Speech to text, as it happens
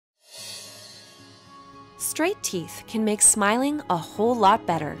Straight teeth can make smiling a whole lot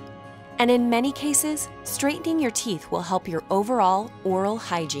better. And in many cases, straightening your teeth will help your overall oral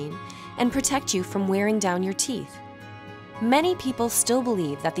hygiene and protect you from wearing down your teeth. Many people still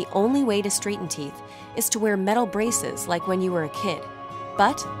believe that the only way to straighten teeth is to wear metal braces like when you were a kid.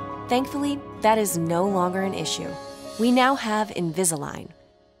 But, thankfully, that is no longer an issue. We now have Invisalign.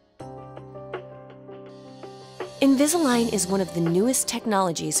 Invisalign is one of the newest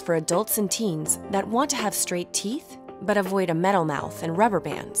technologies for adults and teens that want to have straight teeth, but avoid a metal mouth and rubber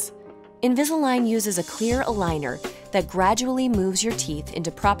bands. Invisalign uses a clear aligner that gradually moves your teeth into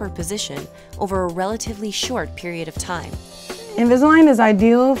proper position over a relatively short period of time. Invisalign is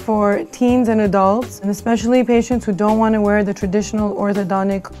ideal for teens and adults, and especially patients who don't want to wear the traditional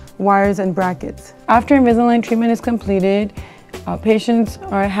orthodontic wires and brackets. After Invisalign treatment is completed, patients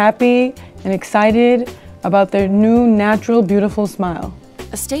are happy and excited about their new, natural, beautiful smile.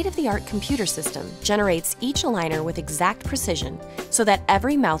 A state-of-the-art computer system generates each aligner with exact precision so that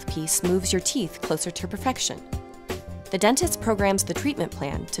every mouthpiece moves your teeth closer to perfection. The dentist programs the treatment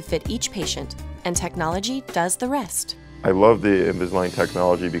plan to fit each patient, and technology does the rest. I love the Invisalign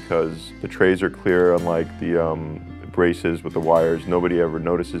technology because the trays are clear, unlike the braces with the wires. Nobody ever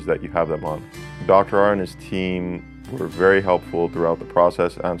notices that you have them on. Dr. R and his team were very helpful throughout the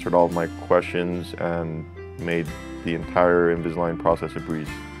process, answered all of my questions, and made the entire Invisalign process a breeze.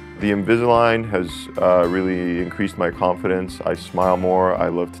 The Invisalign has really increased my confidence. I smile more, I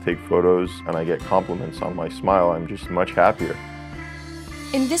love to take photos, and I get compliments on my smile. I'm just much happier.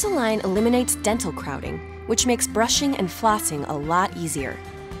 Invisalign eliminates dental crowding, which makes brushing and flossing a lot easier.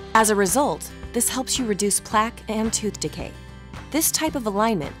 As a result, this helps you reduce plaque and tooth decay. This type of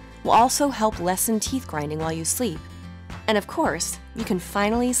alignment will also help lessen teeth grinding while you sleep. And of course, you can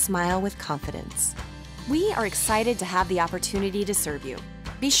finally smile with confidence. We are excited to have the opportunity to serve you.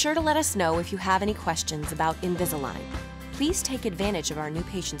 Be sure to let us know if you have any questions about Invisalign. Please take advantage of our new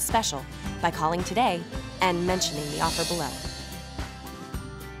patient special by calling today and mentioning the offer below.